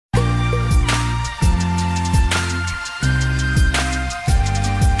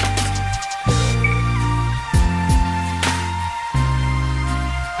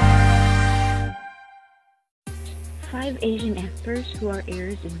5 Asian actors who are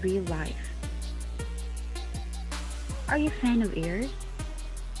heirs in real life. Are you a fan of heirs?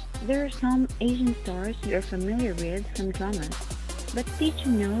 There are some Asian stars you are familiar with from dramas, but did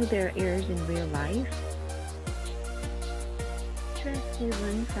you know they are heirs in real life?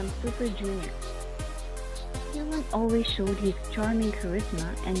 Didn from Super Junior. Didn always showed his charming charisma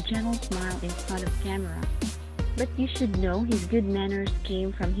and gentle smile in front of camera, but you should know his good manners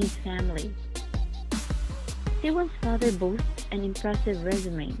came from his family. Didn's father boasts an impressive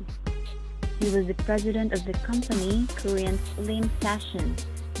resume. He was the president of the company Korean Slim Fashion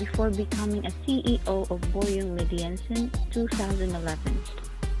before becoming a CEO of Boyoung Mediensen 2011.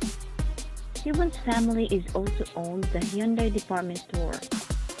 Did's family is also owned the Hyundai department store.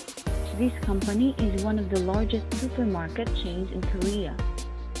 This company is one of the largest supermarket chains in Korea,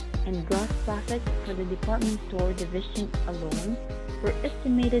 and gross profits for the department store division alone were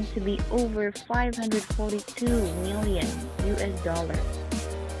estimated to be over 542 million US dollars.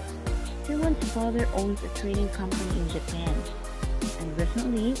 Did's father owns a trading company in Japan, and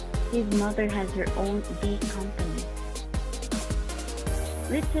recently his mother has her own tea company.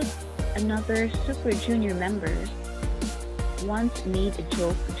 Little, another Super Junior member, once made a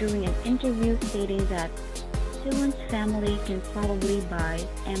joke during an interview stating that Did's family can probably buy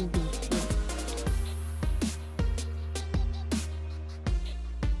MBC.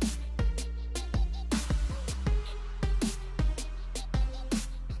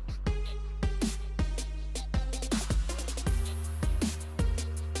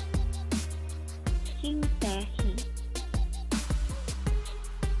 Kim Se-hee.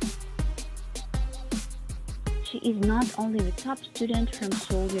 She is not only the top student from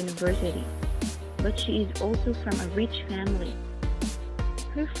Seoul University, but she is also from a rich family.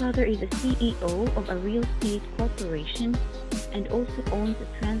 Her father is a CEO of a real estate corporation and also owns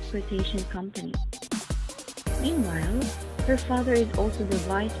a transportation company. Meanwhile, her father is also the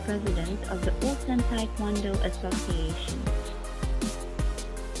vice president of the Ulsan Taekwondo Association.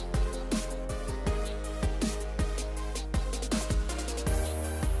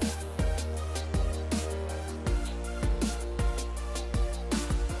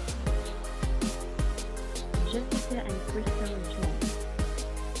 Jessica and Crystal Jones.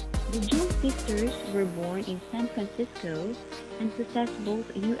 The Jones sisters were born in San Francisco and possess both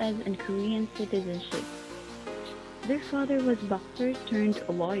U.S. and Korean citizenship. Their father was boxer turned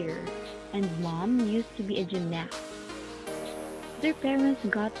lawyer, and mom used to be a gymnast. Their parents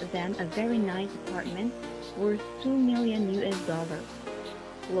got them a very nice apartment worth 2 million US dollars,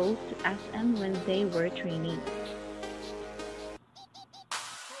 close to SM when they were trainees.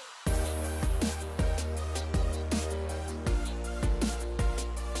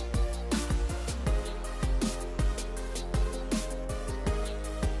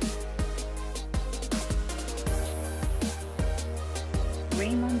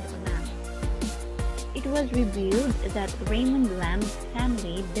 Raymond Lam. It was revealed that Raymond Lam's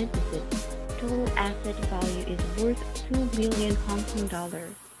family business's total asset value is worth 2 billion Hong Kong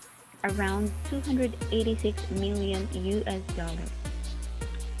dollars, around 286 million US dollars.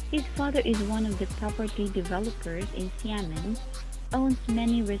 His father is one of the property developers in Xiamen, owns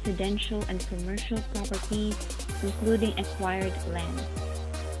many residential and commercial properties, including acquired land.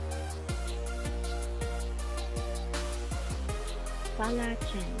 Fala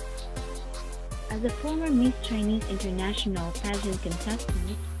Chen. As a former Miss Chinese International pageant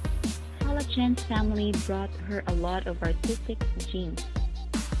contestant, Fala Chen's family brought her a lot of artistic genes.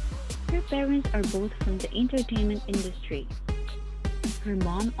 Her parents are both from the entertainment industry. Her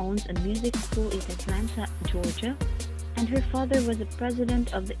mom owns a music school in Atlanta, Georgia, and her father was the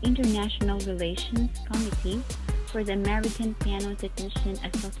president of the International Relations Committee for the American Piano Technician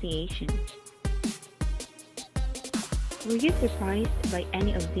Association. Were you surprised by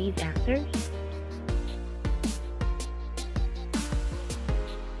any of these actors?